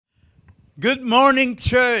Good morning,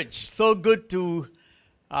 church. So good to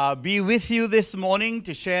be with you this morning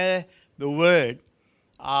to share the word.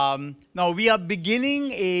 Now, we are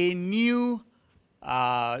beginning a new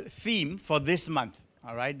theme for this month,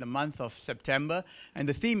 all right, the month of September. And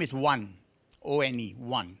the theme is one, O-N-E,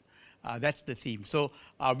 one. That's the theme. So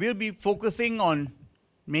we'll be focusing on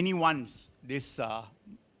many ones this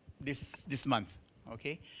month,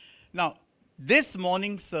 okay? Now, this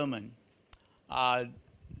morning's sermon,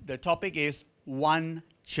 the topic is one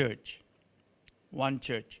church. One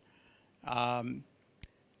church. And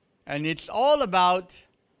it's all about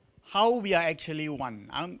how we are actually one.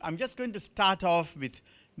 I'm just going to start off with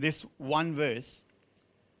this one verse.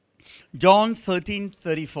 John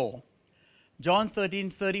 13:34. John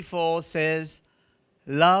 13:34 says,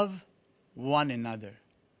 love one another.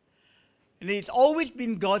 And it's always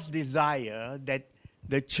been God's desire that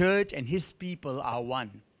the church and his people are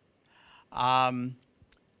one.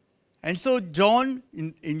 And so John,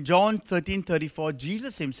 in John 13:34,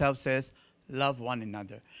 Jesus himself says, love one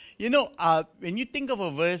another. You know, when you think of a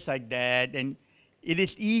verse like that, and it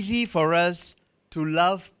is easy for us to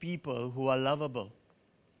love people who are lovable.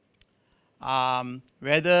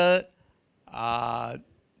 Whether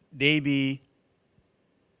they be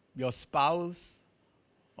your spouse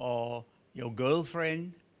or your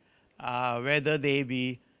girlfriend, whether they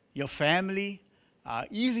be your family,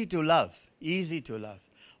 easy to love.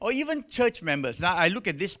 Or even church members. Now, I look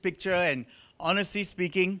at this picture and honestly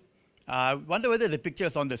speaking, I wonder whether the picture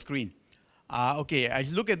is on the screen. Okay, I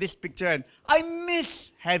look at this picture and I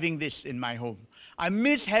miss having this in my home. I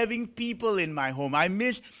miss having people in my home. I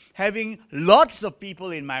miss having lots of people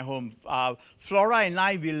in my home. Flora and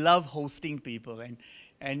I, we love hosting people.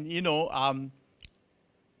 And you know,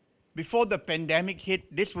 before the pandemic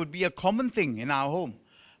hit, this would be a common thing in our home,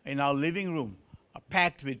 in our living room.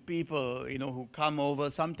 Packed with people, you know, who come over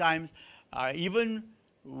sometimes, even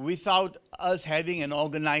without us having an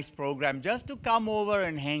organized program, just to come over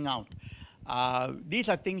and hang out. These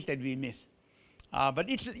are things that we miss. But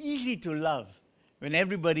it's easy to love when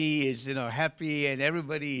everybody is, you know, happy and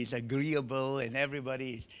everybody is agreeable and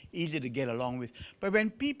everybody is easy to get along with. But when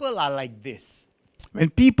people are like this,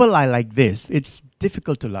 it's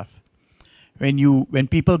difficult to love. When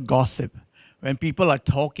people gossip, when people are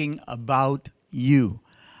talking about you,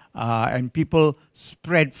 and people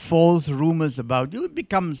spread false rumors about you, it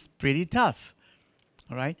becomes pretty tough.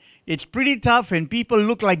 All right? It's pretty tough when people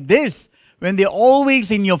look like this, when they're always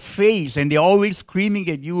in your face and they're always screaming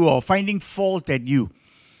at you or finding fault at you.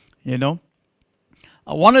 You know?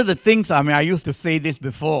 One of the things, I used to say this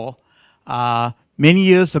before, many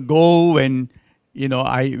years ago when, you know,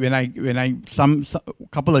 some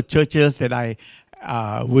couple of churches that I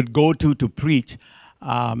would go to preach,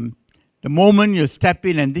 the moment you step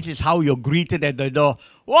in and this is how you're greeted at the door.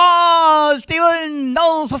 Wow, Stephen,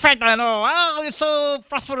 no, so fat, no, wow, you're so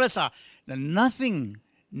prosperous. Nothing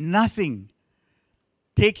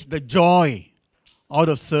takes the joy out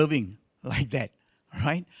of serving like that,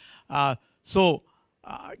 right? And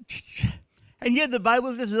yet the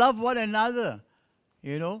Bible says, love one another,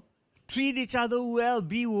 you know. Treat each other well,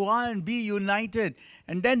 be one, be united.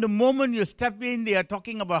 And then the moment you step in, they are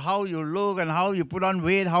talking about how you look and how you put on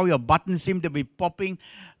weight, how your buttons seem to be popping.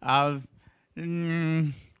 Tough,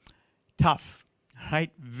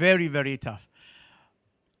 right? Very, very tough.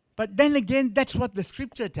 But then again, that's what the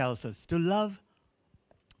scripture tells us, to love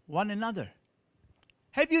one another.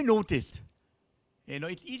 Have you noticed? You know,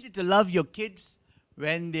 it's easy to love your kids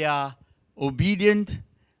when they are obedient,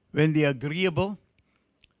 when they are agreeable.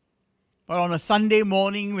 But on a Sunday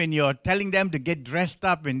morning, when you're telling them to get dressed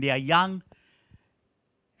up when they are young,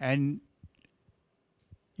 and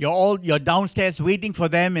you're downstairs waiting for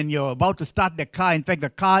them, and you're about to start the car. In fact, the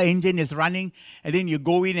car engine is running, and then you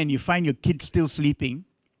go in and you find your kids still sleeping.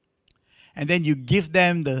 And then you give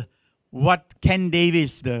them what Ken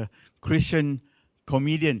Davis, the Christian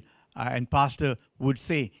comedian and pastor, would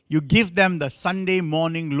say. You give them the Sunday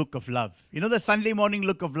morning look of love. You know the Sunday morning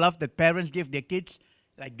look of love that parents give their kids?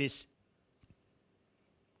 Like this.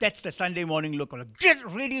 That's the Sunday morning look. Get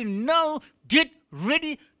ready now. Get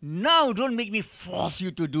ready now. Don't make me force you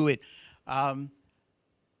to do it. And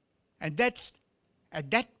that's, at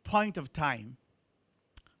that point of time,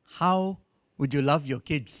 how would you love your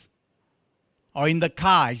kids? Or in the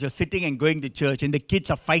car, as you're sitting and going to church, and the kids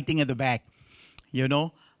are fighting at the back, you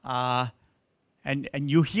know. And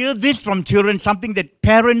you hear this from children, something that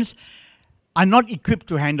parents are not equipped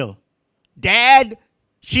to handle. Dad,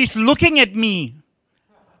 she's looking at me.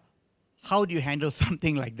 How do you handle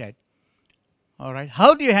something like that? All right?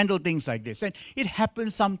 How do you handle things like this? And it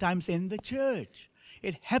happens sometimes in the church.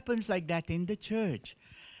 It happens like that in the church.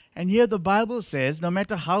 And here the Bible says, no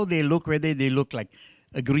matter how they look, whether they look like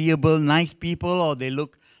agreeable, nice people, or they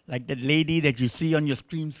look like that lady that you see on your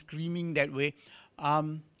screen screaming that way,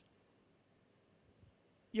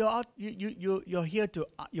 you're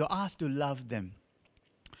asked to love them.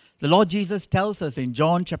 The Lord Jesus tells us in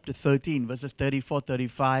John chapter 13, verses 34,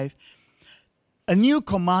 35, a new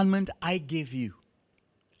commandment I give you,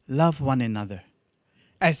 love one another,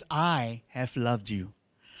 as I have loved you.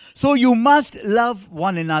 So you must love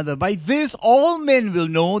one another. By this all men will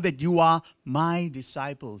know that you are my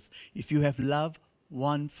disciples, if you have love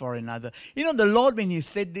one for another. You know, the Lord, when He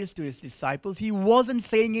said this to His disciples, He wasn't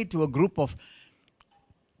saying it to a group of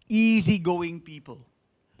easygoing people.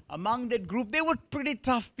 Among that group, they were pretty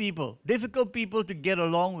tough people, difficult people to get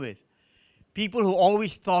along with. People who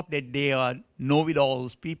always thought that they are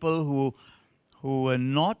know-it-alls, people who were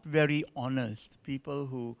not very honest, people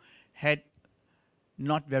who had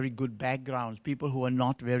not very good backgrounds, people who were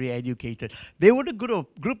not very educated. They were a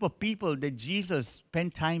group of people that Jesus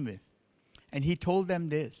spent time with. And He told them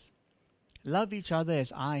this, love each other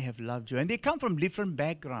as I have loved you. And they come from different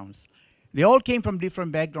backgrounds. They all came from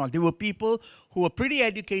different backgrounds. There were people who were pretty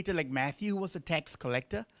educated, like Matthew, who was a tax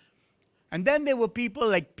collector. And then there were people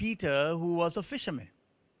like Peter, who was a fisherman.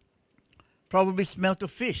 Probably smelt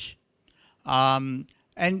of fish. And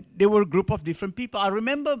they were a group of different people. I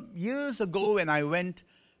remember years ago when I went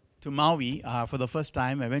to Maui for the first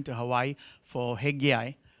time. I went to Hawaii for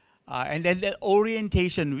Hegiai. And at the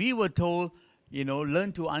orientation, we were told,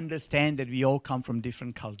 learn to understand that we all come from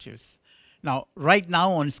different cultures. Now, right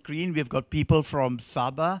now on screen, we've got people from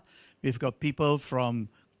Sabah, we've got people from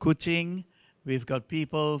Kuching, we've got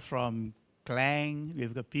people from Klang,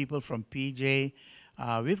 we've got people from PJ,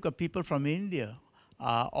 we've got people from India,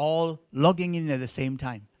 all logging in at the same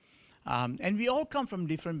time. And we all come from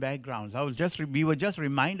different backgrounds. We were just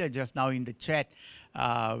reminded just now in the chat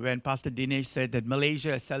when Pastor Dinesh said that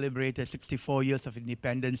Malaysia has celebrated 64 years of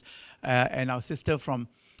independence, and our sister from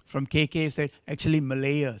KK said, actually,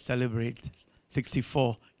 Malaya celebrates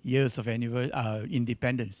 64 years of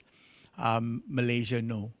independence. Malaysia,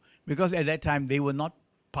 no. Because at that time, they were not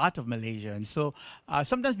part of Malaysia. And so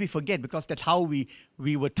sometimes we forget, because that's how we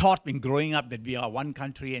were taught in growing up, that we are one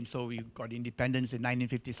country, and so we got independence in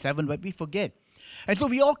 1957, but we forget. And so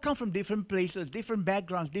we all come from different places, different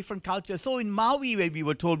backgrounds, different cultures. So in Maui, where we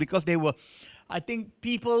were told, because they were, I think,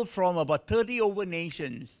 people from about 30 over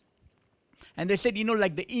nations, and they said,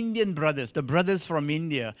 like the Indian brothers, the brothers from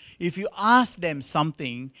India, if you ask them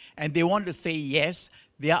something and they want to say yes,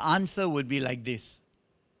 their answer would be like this.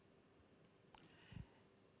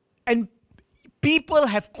 And people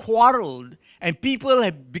have quarreled, and people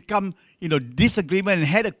have become, disagreement and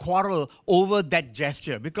had a quarrel over that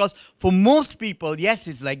gesture. Because for most people, yes,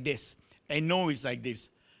 it's like this, and no, it's like this.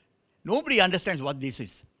 Nobody understands what this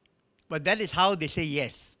is. But that is how they say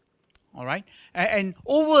yes. All right? And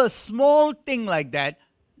over a small thing like that,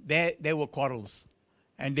 there were quarrels,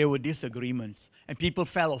 and there were disagreements, and people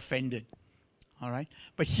felt offended. All right?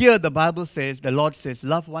 But here the Bible says, the Lord says,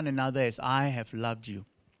 love one another as I have loved you.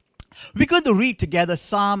 We're going to read together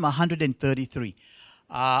Psalm 133.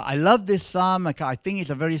 I love this psalm. I think it's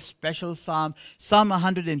a very special psalm. Psalm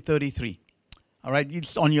 133. All right,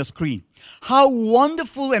 it's on your screen. How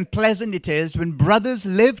wonderful and pleasant it is when brothers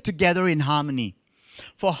live together in harmony.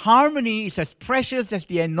 For harmony is as precious as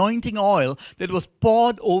the anointing oil that was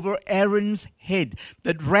poured over Aaron's head,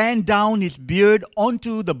 that ran down his beard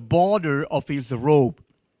onto the border of his robe.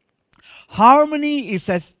 Harmony is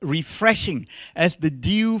as refreshing as the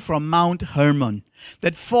dew from Mount Hermon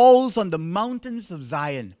that falls on the mountains of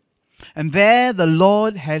Zion. And there the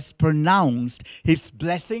Lord has pronounced His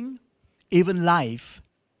blessing, even life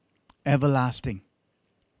everlasting.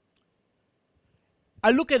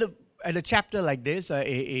 I look at a chapter like this,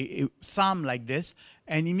 a psalm like this,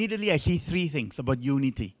 and immediately I see three things about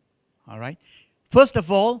unity. All right? First of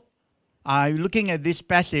all, looking at this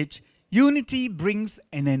passage, unity brings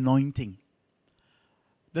an anointing.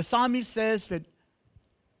 The psalmist says that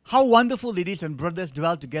how wonderful it is when brothers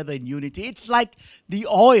dwell together in unity. It's like the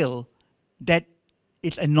oil that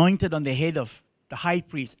is anointed on the head of the high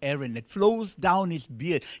priest Aaron that flows down his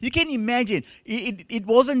beard. You can imagine, it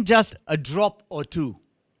wasn't just a drop or two.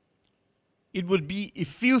 It would be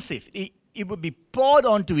effusive. It would be poured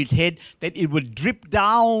onto his head, that it would drip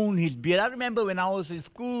down his beard. I remember when I was in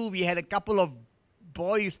school, we had a couple of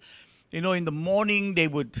boys, in the morning they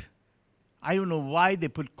would, I don't know why, they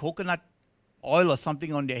put coconut oil or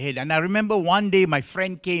something on their head. And I remember one day my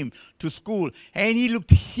friend came to school and he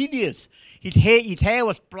looked hideous. His hair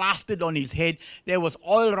was plastered on his head. There was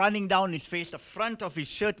oil running down his face. The front of his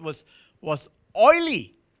shirt was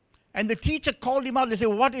oily. And the teacher called him out. They said,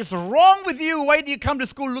 "What is wrong with you? Why do you come to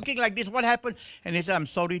school looking like this? What happened?" And he said, "I'm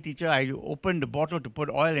sorry, teacher. I opened the bottle to put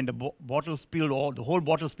oil and the bottle spilled all, the whole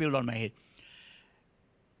bottle spilled on my head."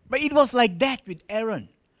 But it was like that with Aaron.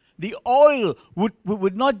 The oil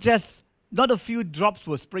would not a few drops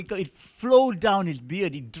were sprinkled. It flowed down his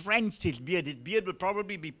beard. It drenched his beard. His beard would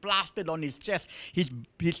probably be plastered on his chest.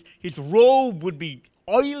 His robe would be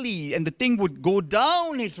oily, and the thing would go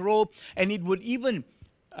down his robe, and it would even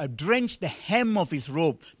drench the hem of his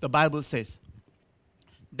robe, the Bible says.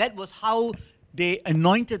 That was how they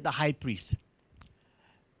anointed the high priest.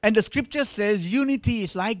 And the scripture says unity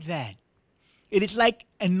is like that. It is like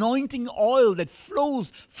anointing oil that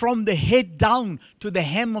flows from the head down to the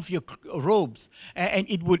hem of your robes. And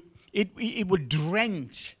it would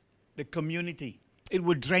drench the community. It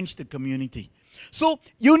would drench the community. So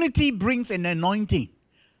unity brings an anointing.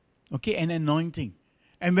 Okay, an anointing.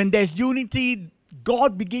 And when there's unity,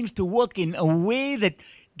 God begins to work in a way that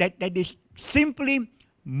is simply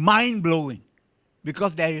mind-blowing,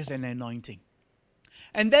 because there is an anointing.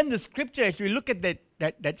 And then the scripture, as we look at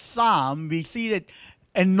that psalm, we see that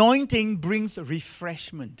anointing brings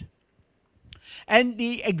refreshment. And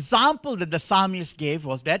the example that the psalmist gave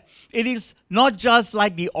was that it is not just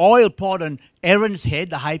like the oil poured on Aaron's head,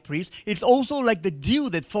 the high priest, it's also like the dew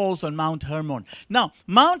that falls on Mount Hermon. Now,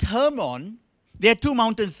 Mount Hermon, there are two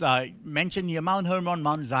mountains mentioned here, Mount Hermon,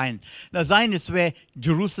 Mount Zion. Now, Zion is where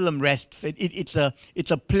Jerusalem rests. It's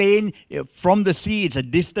a plain from the sea. It's a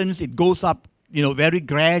distance. It goes up, very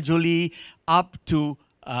gradually up to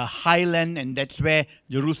highland, and that's where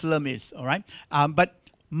Jerusalem is, all right? But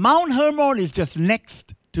Mount Hermon is just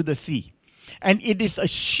next to the sea. And it is a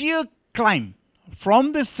sheer climb.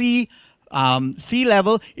 From the sea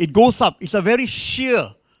level, it goes up. It's a very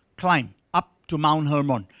sheer climb up to Mount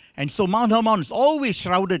Hermon. And so Mount Hermon is always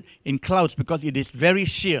shrouded in clouds because it is very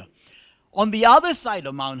sheer. On the other side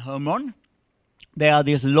of Mount Hermon, there are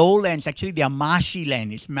these lowlands. Actually, they are marshy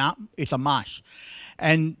land. It's a marsh.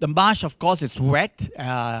 And the marsh, of course, is wet.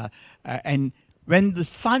 And when the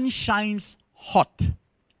sun shines hot,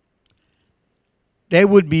 there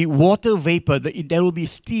would be water vapor. There will be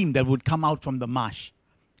steam that would come out from the marsh.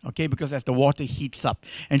 Okay, because as the water heats up.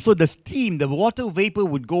 And so the water vapor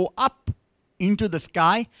would go up into the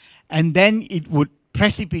sky, and then it would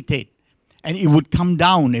precipitate. And it would come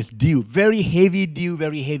down as dew, very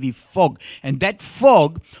heavy fog. And that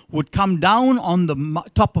fog would come down on the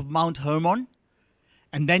top of Mount Hermon,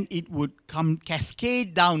 and then it would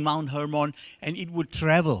cascade down Mount Hermon, and it would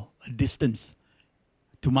travel a distance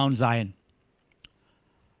to Mount Zion.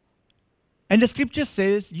 And the scripture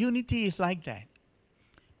says unity is like that.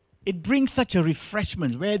 It brings such a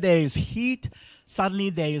refreshment. Where there is heat, suddenly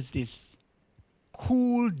there is this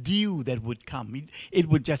cool dew that would come. It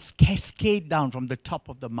would just cascade down from the top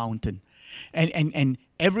of the mountain. And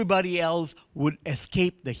everybody else would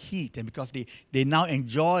escape the heat. And because they now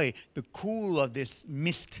enjoy the cool of this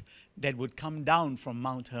mist that would come down from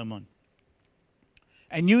Mount Hermon.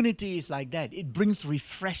 And unity is like that. It brings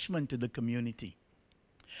refreshment to the community.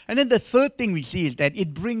 And then the third thing we see is that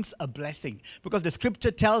it brings a blessing. Because the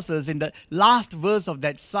scripture tells us in the last verse of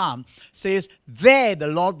that psalm, says, there the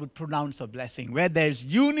Lord would pronounce a blessing. Where there's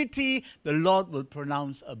unity, the Lord will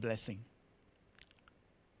pronounce a blessing.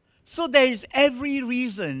 So there is every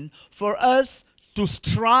reason for us to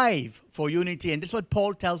strive for unity. And this is what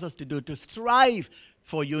Paul tells us to do, to strive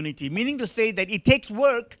for unity. Meaning to say that it takes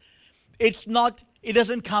work. It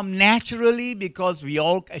doesn't come naturally, because we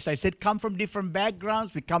all, as I said, come from different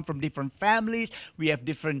backgrounds. We come from different families. We have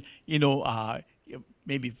different,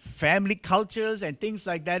 maybe family cultures and things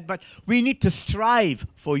like that. But we need to strive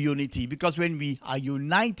for unity, because when we are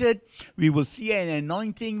united, we will see an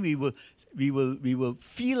anointing. We will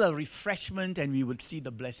feel a refreshment, and we will see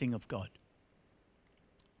the blessing of God.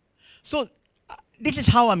 So this is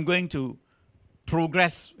how I'm going to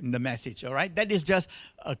progress in the message. All right, that is just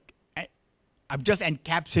I've just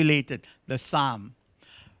encapsulated the psalm.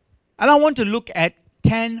 And I want to look at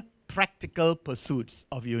 10 practical pursuits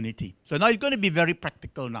of unity. So now it's going to be very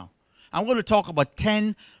practical now. I'm going to talk about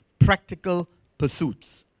 10 practical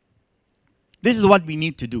pursuits. This is what we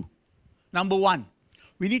need to do. Number one,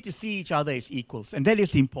 we need to see each other as equals. And that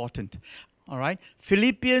is important. All right?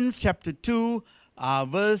 Philippians chapter 2,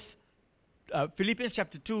 verse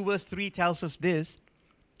 3 tells us this,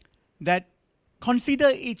 that consider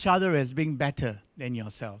each other as being better than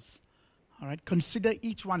yourselves. All right? Consider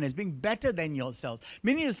each one as being better than yourselves.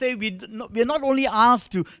 Meaning to say we're not only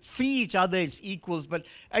asked to see each other as equals, but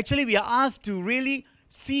actually we are asked to really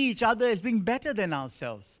see each other as being better than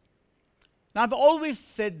ourselves. Now, I've always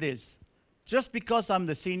said this. Just because I'm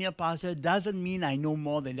the senior pastor doesn't mean I know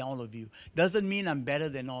more than all of you. Doesn't mean I'm better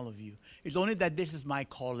than all of you. It's only that this is my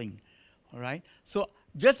calling. All right? So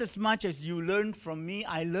just as much as you learn from me,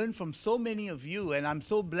 I learn from so many of you, and I'm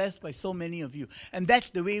so blessed by so many of you. And that's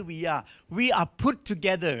the way we are. We are put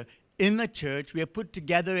together in the church. We are put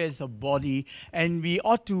together as a body, and we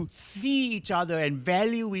ought to see each other and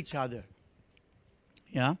value each other.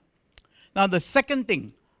 Yeah? Now, the second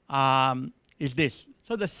thing is this.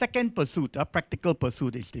 So the second pursuit, a practical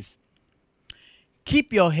pursuit, is this.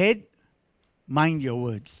 Keep your head, mind your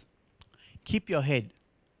words. Keep your head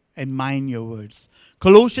and mind your words.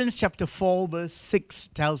 Colossians chapter 4 verse 6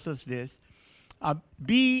 tells us this.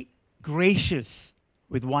 Be gracious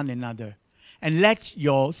with one another, and let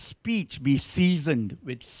your speech be seasoned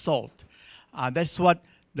with salt. That's what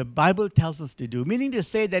the Bible tells us to do. Meaning to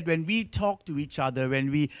say that when we talk to each other,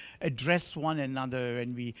 when we address one another,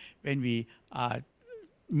 when we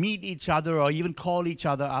meet each other or even call each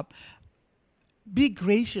other up, be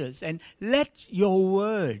gracious and let your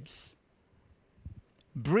words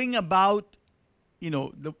bring about,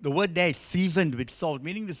 the word there is seasoned with salt,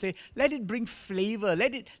 meaning to say, let it bring flavor,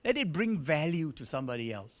 let it bring value to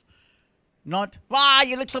somebody else. Not, wow,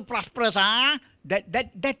 you look so prosperous, huh?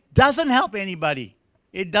 That doesn't help anybody.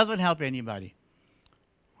 It doesn't help anybody.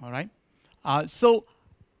 All right? So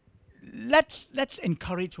let's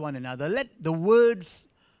encourage one another. Let the words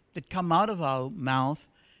that come out of our mouth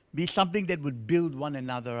be something that would build one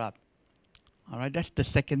another up. All right? That's the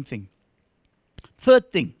second thing.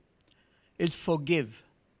 Third thing is forgive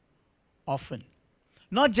often.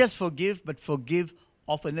 Not just forgive, but forgive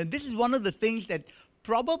often. And this is one of the things that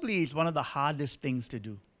probably is one of the hardest things to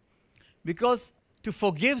do. Because to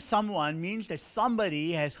forgive someone means that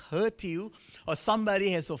somebody has hurt you or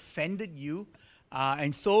somebody has offended you,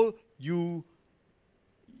 and so you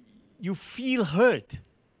feel hurt.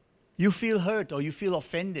 You feel hurt or you feel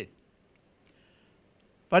offended.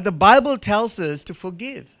 But the Bible tells us to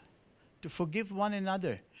forgive one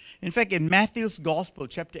another. In fact, in Matthew's Gospel,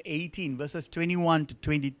 chapter 18, verses 21 to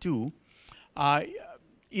 22,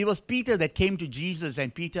 it was Peter that came to Jesus,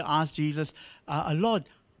 and Peter asked Jesus, Lord,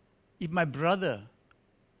 if my brother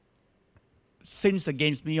sins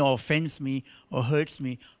against me or offends me or hurts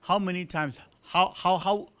me, how many times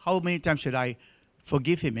should I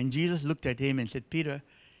forgive him? And Jesus looked at him and said, Peter,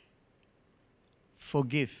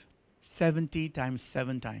 forgive 70 times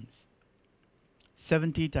 7 times.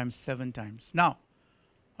 70 times 7 times. Now,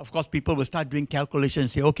 of course, people will start doing calculations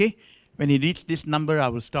and say, okay, when he reaches this number, I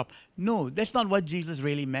will stop. No, that's not what Jesus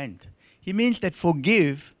really meant. He means that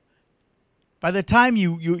forgive, by the time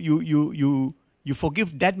you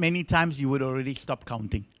forgive that many times, you would already stop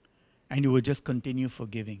counting. And you would just continue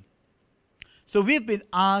forgiving. So we've been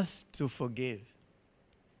asked to forgive.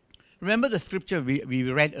 Remember the scripture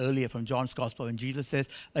we read earlier from John's Gospel when Jesus says,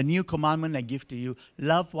 a new commandment I give to you,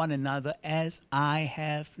 love one another as I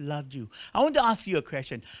have loved you. I want to ask you a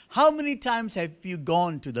question. How many times have you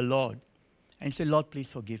gone to the Lord and said, Lord,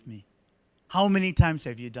 please forgive me? How many times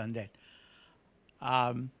have you done that?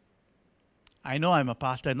 I know I'm a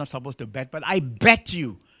pastor, I'm not supposed to bet, but I bet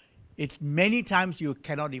you it's many times you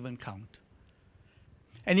cannot even count.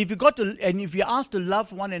 And if you're asked to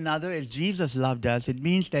love one another as Jesus loved us, it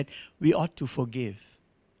means that we ought to forgive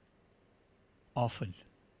often.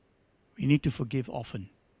 We need to forgive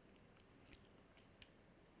often.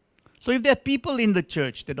 So if there are people in the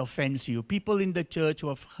church that offend you, people in the church who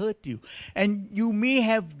have hurt you, and you may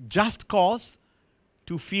have just cause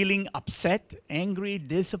to feeling upset, angry,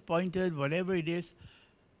 disappointed, whatever it is,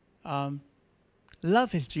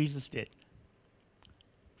 love as Jesus did.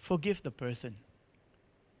 Forgive the person.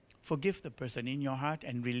 Forgive the person in your heart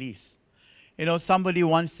and release. Somebody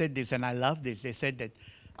once said this, and I love this. They said that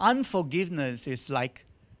unforgiveness is like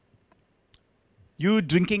you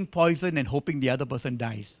drinking poison and hoping the other person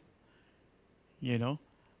dies.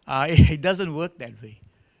 It doesn't work that way.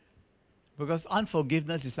 Because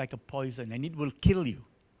unforgiveness is like a poison, and it will kill you.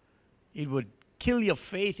 It would kill your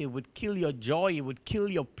faith. It would kill your joy. It would kill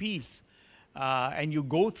your peace. And you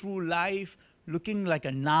go through life looking like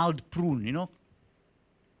a gnarled prune,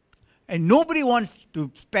 And nobody wants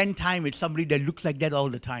to spend time with somebody that looks like that all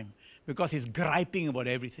the time because he's griping about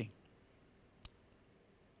everything.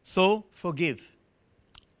 So, forgive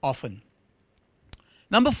often.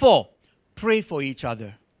 Number 4, pray for each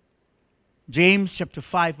other. James chapter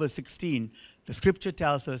 5 verse 16, the scripture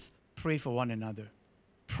tells us, pray for one another.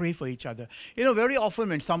 Pray for each other. Very often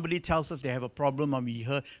when somebody tells us they have a problem or we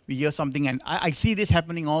hear something, and I see this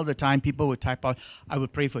happening all the time, people will type out, I will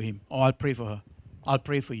pray for him, or I'll pray for her. I'll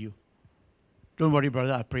pray for you. Don't worry,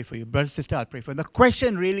 brother, I'll pray for you. Brother, sister, I'll pray for you. The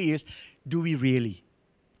question really is, do we really?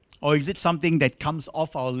 Or is it something that comes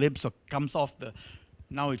off our lips or comes off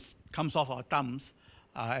comes off our thumbs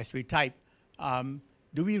as we type?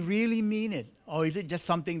 Do we really mean it? Or is it just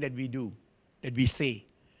something that we do, that we say,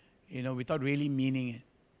 without really meaning it?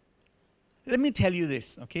 Let me tell you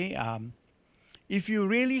this, okay? If you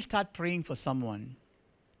really start praying for someone,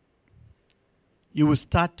 you will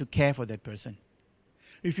start to care for that person.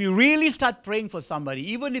 If you really start praying for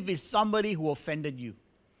somebody, even if it's somebody who offended you,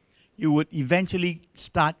 you would eventually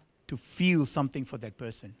start to feel something for that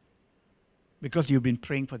person because you've been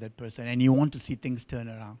praying for that person and you want to see things turn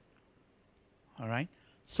around. All right?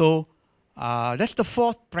 So that's the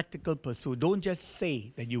fourth practical pursuit. Don't just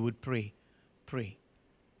say that you would pray. Pray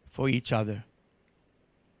for each other.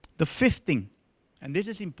 The fifth thing, and this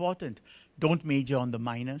is important, don't major on the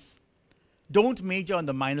minors. Don't major on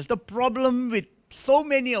the minors. The problem with so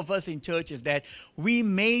many of us in church is that we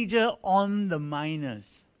major on the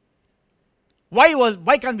minors.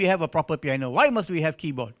 Why can't we have a proper piano? Why must we have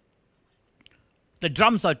keyboard? The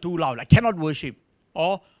drums are too loud. I cannot worship.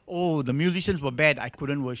 Or, the musicians were bad. I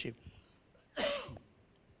couldn't worship.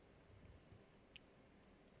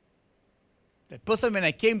 That person, when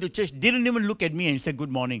I came to church, didn't even look at me and say good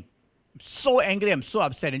morning. I'm so angry. I'm so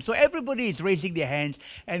upset. And so everybody is raising their hands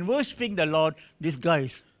and worshiping the Lord. This guy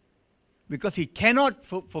is, because he cannot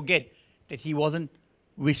forget that he wasn't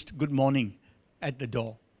wished good morning at the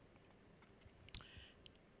door.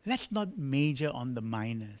 Let's not major on the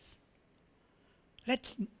minors.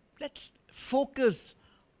 Let's focus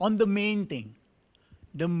on the main thing.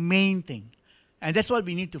 The main thing. And that's what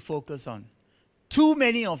we need to focus on. Too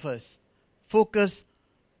many of us focus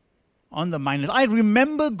on the minors. I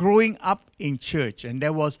remember growing up in church, and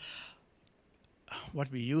there was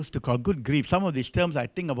what we used to call, good grief. Some of these terms I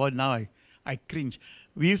think about now, I cringe.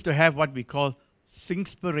 We used to have what we call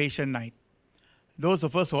Singspiration Night. Those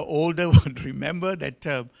of us who are older would remember that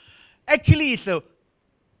term. Actually, it's a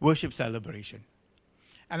worship celebration.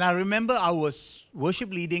 And I remember I was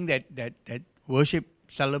worship leading that worship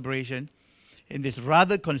celebration in this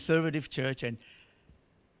rather conservative church. And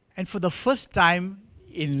for the first time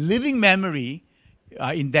in living memory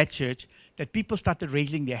in that church, that people started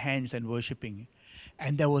raising their hands and worshiping.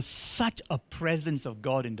 And there was such a presence of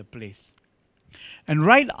God in the place. And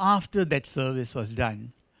right after that service was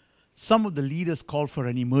done, some of the leaders called for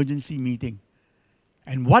an emergency meeting.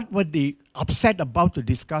 And what were they upset about to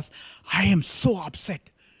discuss? I am so upset.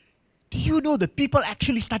 Do you know that people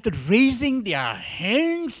actually started raising their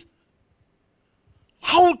hands?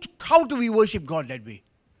 How do we worship God that way?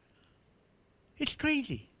 It's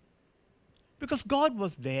crazy. Because God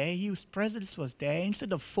was there, His presence was there.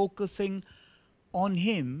 Instead of focusing on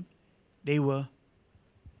Him, they were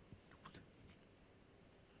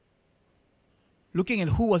looking at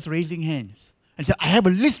who was raising hands. And said, I have a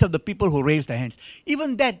list of the people who raised their hands.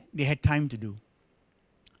 Even that they had time to do.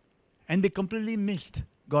 And they completely missed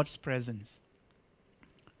God's presence.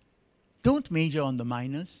 Don't major on the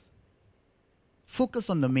minors. Focus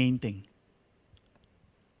on the main thing.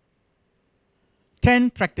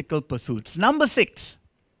 10 practical pursuits. Number 6.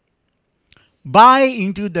 Buy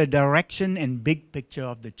into the direction and big picture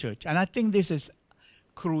of the church. And I think this is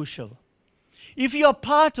crucial. If you're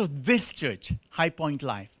part of this church, High Point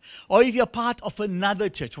Life, or if you're part of another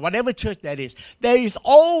church, whatever church that is, there is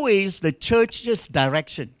always the church's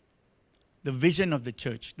direction, the vision of the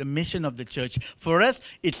church, the mission of the church. For us,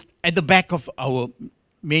 it's at the back of our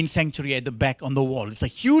main sanctuary, at the back on the wall. It's a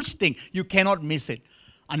huge thing. You cannot miss it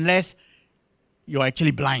unless you're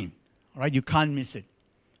actually blind. Right? You can't miss it.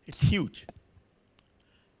 It's huge.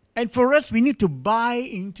 And for us, we need to buy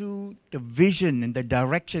into the vision and the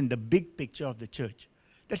direction, the big picture of the church.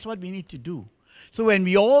 That's what we need to do. So when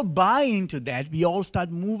we all buy into that, we all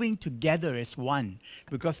start moving together as one,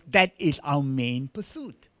 because that is our main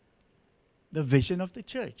pursuit, the vision of the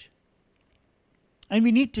church. And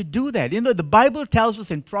we need to do that. The Bible tells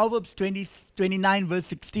us in Proverbs 29, verse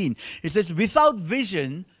 16, it says, without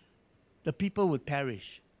vision, the people would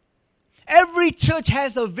perish. Every church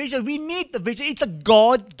has a vision. We need the vision. It's a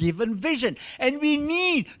God-given vision. And we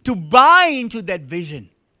need to buy into that vision.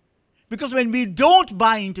 Because when we don't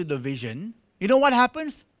buy into the vision, you know what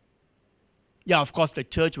happens? Yeah, of course, the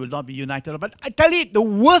church will not be united. But I tell you, the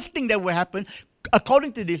worst thing that will happen,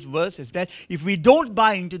 according to this verse, is that if we don't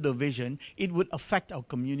buy into the vision, it would affect our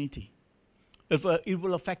community. It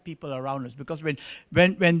will affect people around us. Because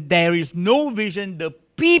when there is no vision, the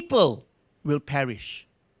people will perish.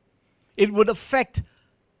 It would affect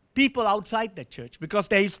people outside the church because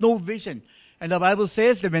there is no vision. And the Bible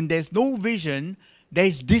says that when there's no vision, there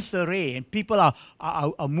is disarray and people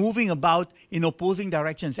are moving about in opposing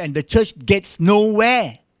directions and the church gets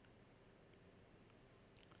nowhere.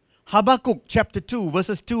 Habakkuk chapter 2,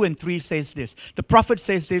 verses 2 and 3 says this. The prophet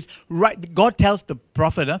says this. God tells the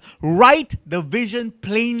prophet, write the vision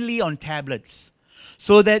plainly on tablets,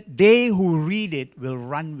 so that they who read it will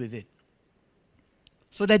run with it.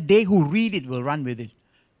 So that they who read it will run with it.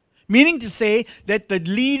 Meaning to say that the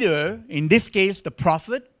leader, in this case the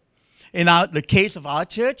prophet, in the case of our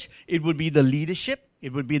church, it would be the leadership.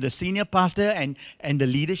 It would be the senior pastor and the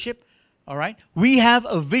leadership. All right? We have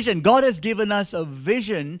a vision. God has given us a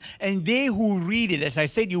vision, and they who read it, as I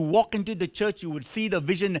said, you walk into the church, you would see the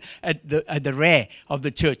vision at the rear of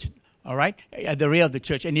the church. All right? At the rear of the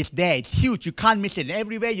church. And it's there. It's huge. You can't miss it. And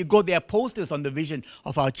everywhere you go, there are posters on the vision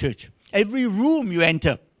of our church. Every room you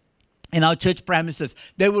enter in our church premises,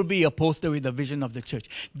 there will be a poster with the vision of the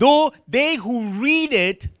church. Though they who read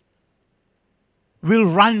it will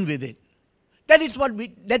run with it. That is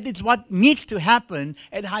what needs to happen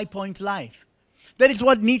at High Point Life. That is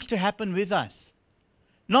what needs to happen with us.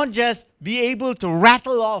 Not just be able to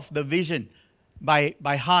rattle off the vision by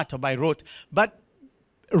heart or by rote, but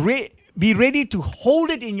be ready to hold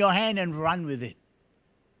it in your hand and run with it.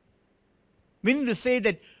 Meaning to say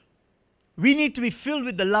that we need to be filled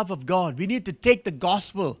with the love of God. We need to take the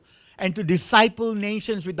gospel and to disciple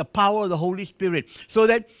nations with the power of the Holy Spirit, so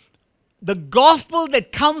that the gospel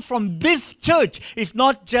that comes from this church is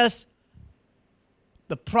not just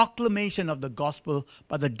the proclamation of the gospel,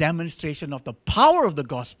 but the demonstration of the power of the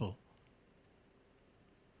gospel.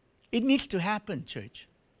 It needs to happen, church.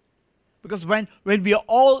 Because when we are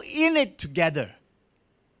all in it together,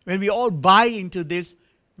 when we all buy into this,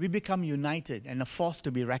 we become united and a force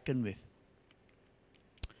to be reckoned with.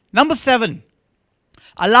 Number 7,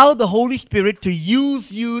 allow the Holy Spirit to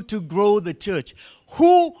use you to grow the church.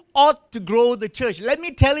 Who ought to grow the church? Let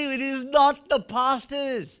me tell you, it is not the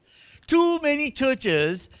pastors. Too many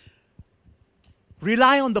churches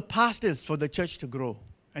rely on the pastors for the church to grow.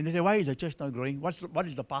 And they say, why is the church not growing? What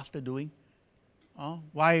is the pastor doing?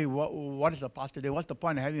 What is the pastor doing? What's the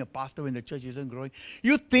point of having a pastor when the church isn't growing?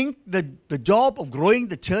 You think the job of growing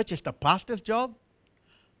the church is the pastor's job?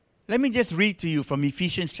 Let me just read to you from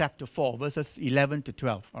Ephesians chapter 4, verses 11 to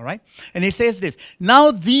 12, all right? And it says this,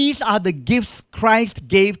 now these are the gifts Christ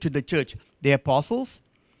gave to the church, the apostles,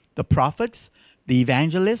 the prophets, the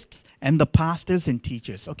evangelists, and the pastors and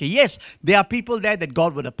teachers. Okay, yes, there are people there that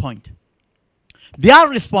God would appoint. Their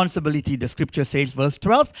responsibility, the scripture says, verse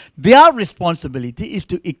 12, their responsibility is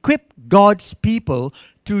to equip God's people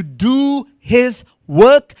to do His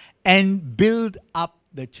work and build up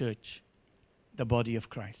the church, the body of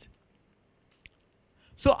Christ.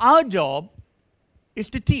 So our job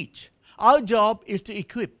is to teach. Our job is to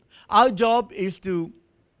equip. Our job is to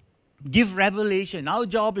give revelation. Our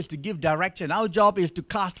job is to give direction. Our job is to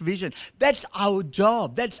cast vision. That's our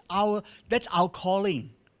job. That's our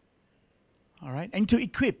calling. All right? And to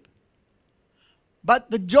equip.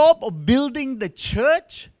 But the job of building the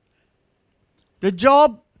church, the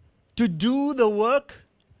job to do the work,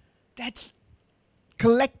 that's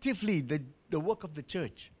collectively the work of the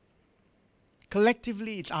church.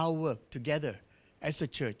 Collectively, it's our work together as a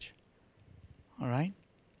church. All right?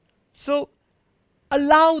 So,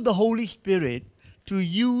 allow the Holy Spirit to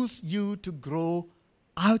use you to grow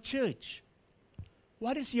our church.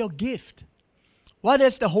 What is your gift? What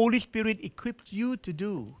has the Holy Spirit equipped you to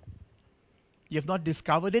do? You have not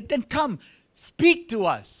discovered it? Then come, speak to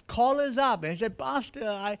us. Call us up and say, Pastor,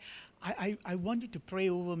 I want you to pray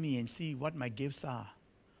over me and see what my gifts are.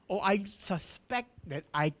 Or I suspect that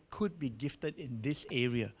I could be gifted in this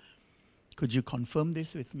area. Could you confirm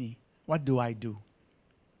this with me? What do I do?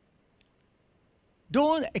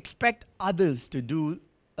 Don't expect others to do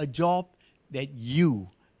a job that you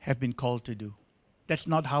have been called to do. That's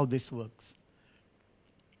not how this works.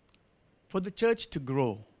 For the church to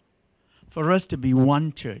grow, for us to be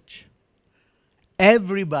one church,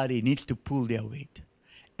 everybody needs to pull their weight.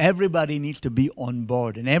 Everybody needs to be on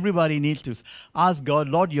board, and everybody needs to ask God,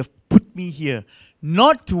 Lord, you've put me here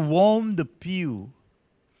not to warm the pew.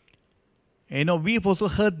 You know, we've also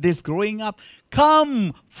heard this growing up.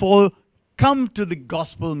 Come to the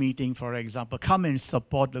gospel meeting, for example. Come and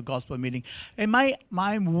support the gospel meeting. And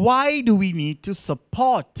why do we need to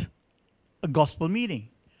support a gospel meeting?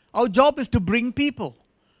 Our job is to bring people.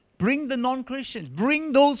 Bring the non-Christians.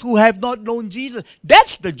 Bring those who have not known Jesus.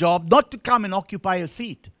 That's the job, not to come and occupy a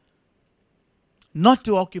seat. Not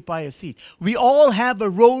to occupy a seat. We all have a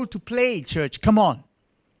role to play, church. Come on.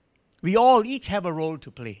 We all each have a role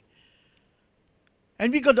to play.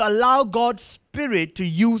 And we've got to allow God's Spirit to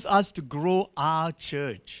use us to grow our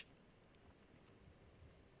church.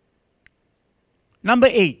 Number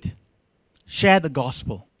 8, share the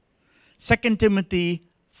gospel. 2 Timothy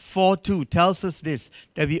 4:2 tells us this,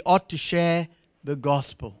 that we ought to share the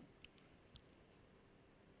gospel.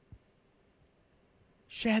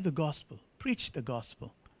 Share the gospel. Preach the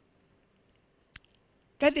gospel.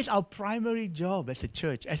 That is our primary job as a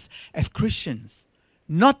church, as Christians.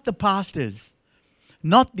 Not the pastors,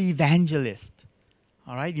 not the evangelist.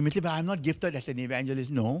 All right? You may say, but I'm not gifted as an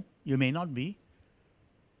evangelist. No, you may not be.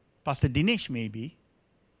 Pastor Dinesh may be.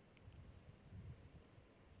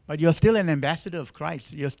 But you're still an ambassador of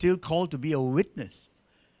Christ. You're still called to be a witness.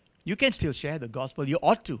 You can still share the gospel. You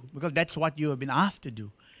ought to, because that's what you have been asked to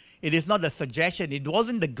do. It is not a suggestion. It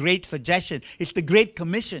wasn't the great suggestion. It's the great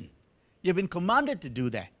commission. You've been commanded to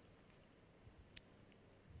do that.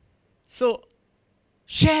 So,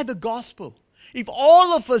 share the gospel. If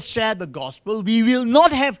all of us share the gospel, we will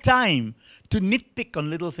not have time to nitpick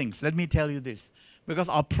on little things. Let me tell you this. Because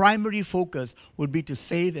our primary focus would be to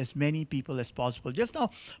save as many people as possible. Just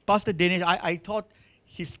now, Pastor Dinesh, I thought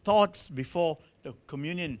his thoughts before the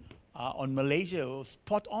communion on Malaysia was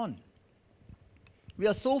spot on. We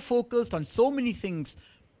are so focused on so many things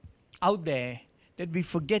out there that we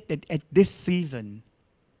forget that at this season,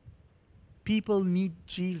 people need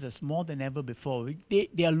Jesus more than ever before. They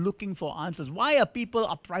are looking for answers. Why are people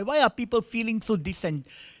upright? Why are people feeling so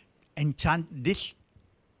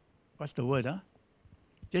what's the word, huh?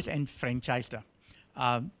 Disenfranchised.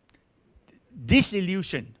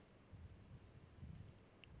 Disillusioned.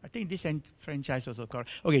 I think disenfranchised was also correct.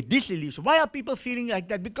 Okay, disillusion. Why are people feeling like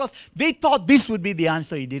that? Because they thought this would be the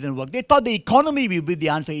answer, it didn't work. They thought the economy would be the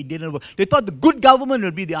answer, it didn't work. They thought the good government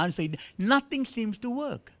would be the answer. Nothing seems to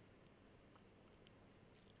work.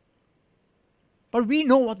 But we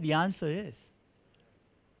know what the answer is.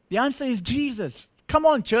 The answer is Jesus. Come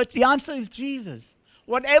on, church, the answer is Jesus.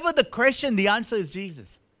 Whatever the question, the answer is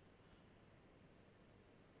Jesus.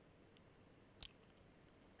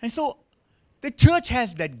 And so, the church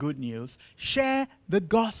has that good news. Share the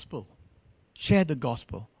gospel. Share the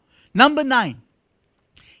gospel. Number 9,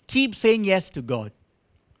 keep saying yes to God.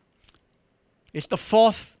 It's the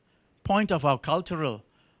 4th point of our cultural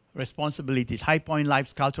responsibilities. High Point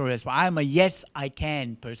Life's cultural responsibility. I'm a yes, I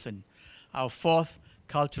can person. Our 4th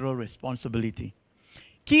cultural responsibility.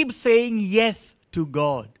 Keep saying yes to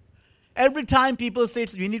God. Every time people say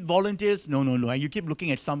we need volunteers, no, and you keep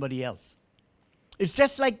looking at somebody else. It's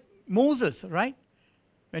just like Moses, right?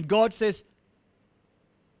 When God says,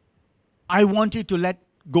 I want you to let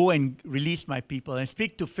go and release my people and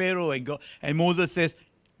speak to Pharaoh and go. And Moses says,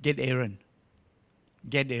 get Aaron.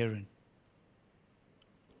 Get Aaron.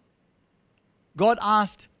 God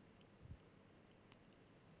asked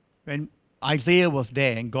when Isaiah was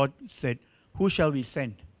there and God said, who shall we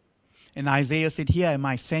send? And Isaiah said, here am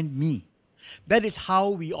I, send me. That is how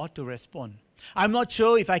we ought to respond. I'm not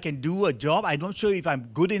sure if I can do a job. I'm not sure if I'm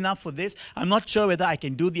good enough for this. I'm not sure whether I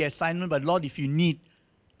can do the assignment. But Lord, if you need,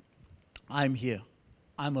 I'm here.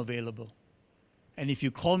 I'm available. And if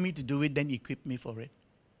you call me to do it, then equip me for it.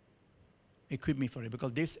 Equip me for it.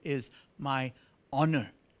 Because this is my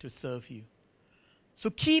honor to serve you.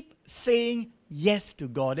 So keep saying yes to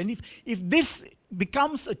God. And if this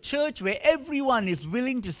becomes a church where everyone is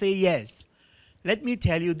willing to say yes, let me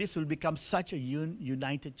tell you, this will become such a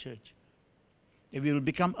united church. It will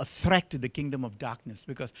become a threat to the kingdom of darkness,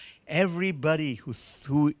 because everybody who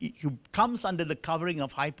comes under the covering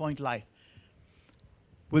of High Point Life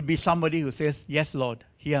will be somebody who says, yes, Lord,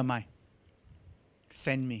 here am I.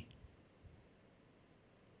 Send me.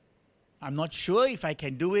 I'm not sure if I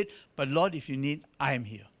can do it, but Lord, if you need, I am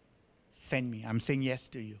here. Send me. I'm saying yes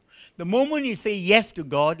to you. The moment you say yes to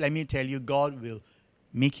God, let me tell you, God will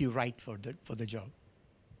make you right for the job.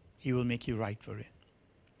 He will make you right for it.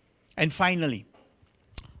 And finally,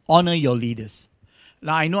 honor your leaders.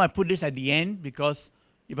 Now, I know I put this at the end, because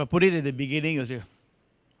if I put it at the beginning, you'll say,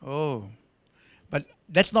 oh. But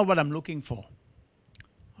that's not what I'm looking for.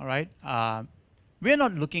 All right? We're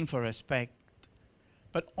not looking for respect.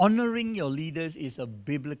 But honoring your leaders is a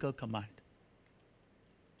biblical command.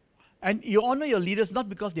 And you honor your leaders not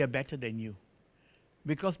because they are better than you,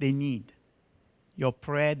 because they need your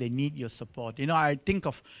prayer, they need your support. You know, I think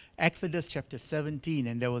of Exodus chapter 17,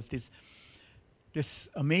 and there was this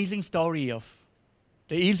amazing story of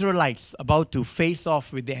the Israelites about to face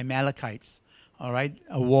off with the Amalekites, all right,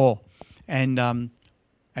 a war. And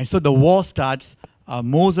so the war starts.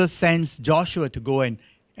 Moses sends Joshua to go and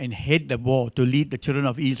head the war, to lead the children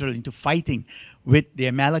of Israel into fighting with the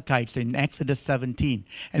Amalekites in Exodus 17.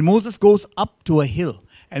 And Moses goes up to a hill,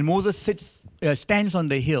 and Moses stands on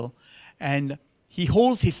the hill, and he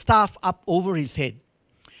holds his staff up over his head.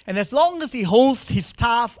 And as long as he holds his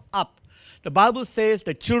staff up, the Bible says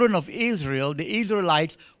the children of Israel, the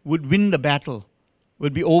Israelites, would win the battle will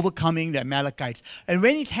be overcoming the Amalekites. And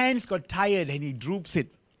when his hands got tired and he droops it,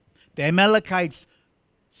 the Amalekites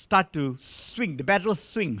start to swing. The battle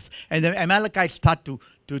swings, and the Amalekites start to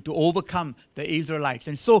overcome the Israelites.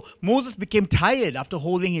 And so Moses became tired after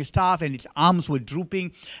holding his staff, and his arms were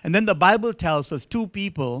drooping. And then the Bible tells us two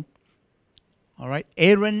people, all right,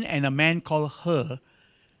 Aaron and a man called Hur,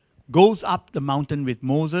 goes up the mountain with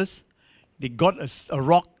Moses. They got a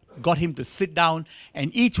rock, got him to sit down, and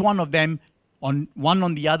each one of them, on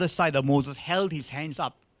the other side of Moses, held his hands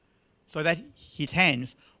up so that his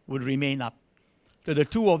hands would remain up. So the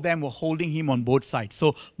two of them were holding him on both sides.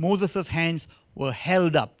 So Moses' hands were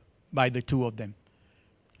held up by the two of them.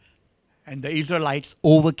 And the Israelites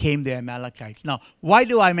overcame the Amalekites. Now, why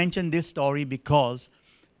do I mention this story? Because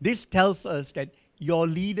this tells us that your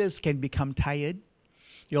leaders can become tired.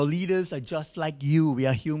 Your leaders are just like you. We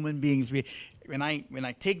are human beings. When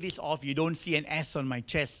I take this off, you don't see an S on my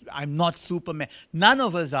chest. I'm not Superman. None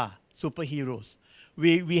of us are superheroes.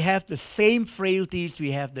 We have the same frailties.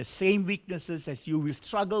 We have the same weaknesses as you. We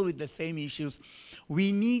struggle with the same issues.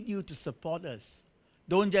 We need you to support us.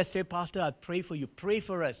 Don't just say, Pastor, I pray for you. Pray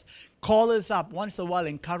for us. Call us up once in a while.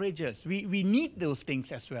 Encourage us. We need those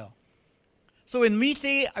things as well. So when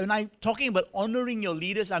I'm talking about honoring your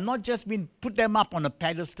leaders, I'm not just mean put them up on a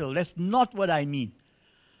pedestal. That's not what I mean.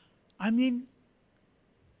 I mean,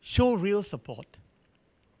 show real support.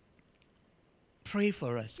 Pray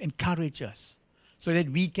for us. Encourage us, so that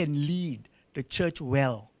we can lead the church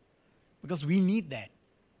well. Because we need that.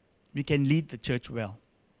 We can lead the church well.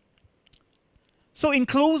 So in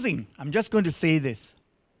closing, I'm just going to say this.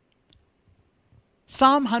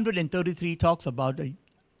 Psalm 133 talks about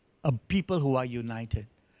a people who are united.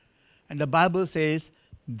 And the Bible says,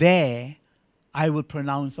 there I will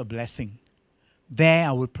pronounce a blessing. There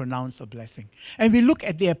I will pronounce a blessing. And we look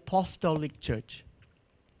at the apostolic church.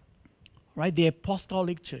 Right? The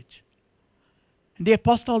apostolic church. The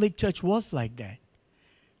apostolic church was like that.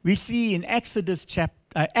 We see in Acts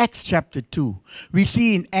chapter 2. We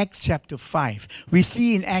see in Acts chapter 5. We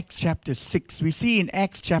see in Acts chapter 6. We see in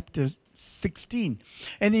Acts chapter 16.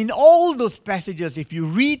 And in all those passages, if you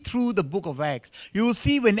read through the book of Acts, you will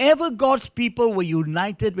see whenever God's people were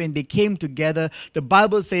united, when they came together, the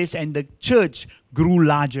Bible says, and the church grew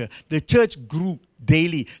larger. The church grew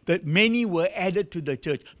daily, that many were added to the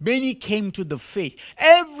church. Many came to the faith.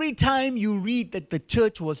 Every time you read that the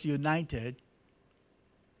church was united,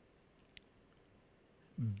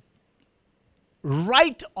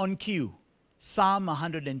 right on cue, Psalm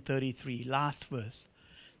 133, last verse,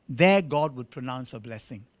 there God would pronounce a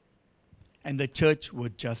blessing. And the church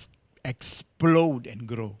would just explode and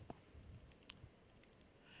grow.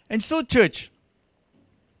 And so, church,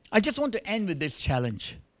 I just want to end with this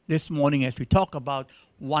challenge this morning as we talk about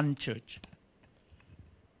one church.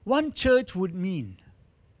 One church would mean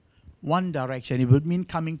one direction. It would mean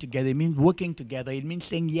coming together. It means working together. It means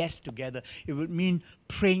saying yes together. It would mean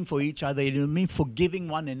praying for each other. It would mean forgiving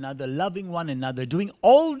one another, loving one another, doing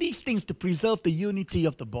all these things to preserve the unity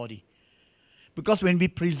of the body. Because when we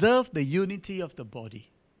preserve the unity of the body,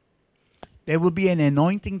 there will be an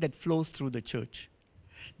anointing that flows through the church.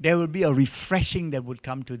 There will be a refreshing that would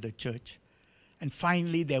come to the church. And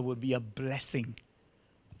finally, there will be a blessing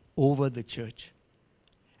over the church.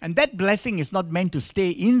 And that blessing is not meant to stay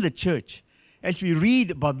in the church. As we read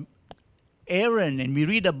about Aaron and we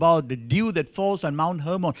read about the dew that falls on Mount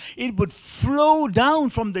Hermon, it would flow down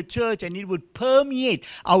from the church and it would permeate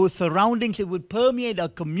our surroundings. It would permeate our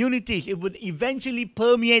communities. It would eventually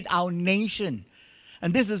permeate our nation.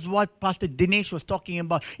 And this is what Pastor Dinesh was talking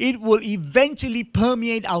about. It will eventually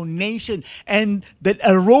permeate our nation. And that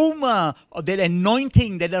aroma, or that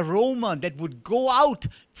anointing, that aroma that would go out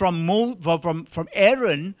from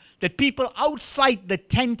Aaron, that people outside the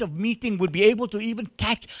tent of meeting would be able to even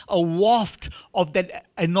catch a waft of that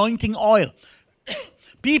anointing oil.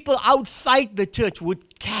 People outside the church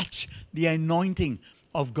would catch the anointing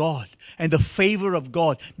of God and the favor of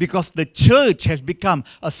God, because the church has become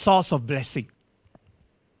a source of blessing.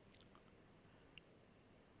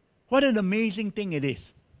 What an amazing thing it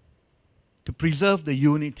is to preserve the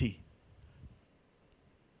unity.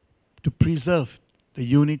 To preserve the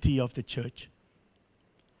unity of the church.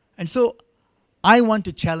 And so, I want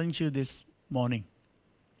to challenge you this morning.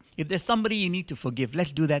 If there's somebody you need to forgive,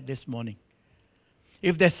 let's do that this morning.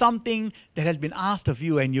 If there's something that has been asked of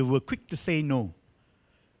you and you were quick to say no,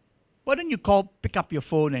 why don't you pick up your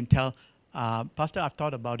phone and tell, Pastor, I've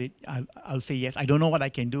thought about it. I'll say yes. I don't know what I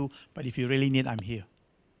can do, but if you really need, I'm here.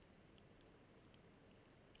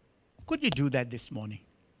 Could you do that this morning?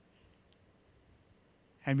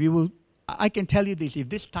 And I can tell you this, if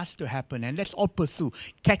this starts to happen, and let's all pursue,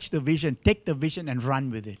 catch the vision, take the vision and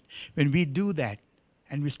run with it. When we do that,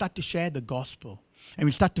 and we start to share the gospel, and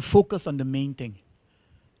we start to focus on the main thing,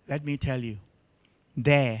 let me tell you,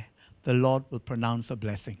 there the Lord will pronounce a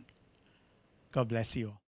blessing. God bless you all.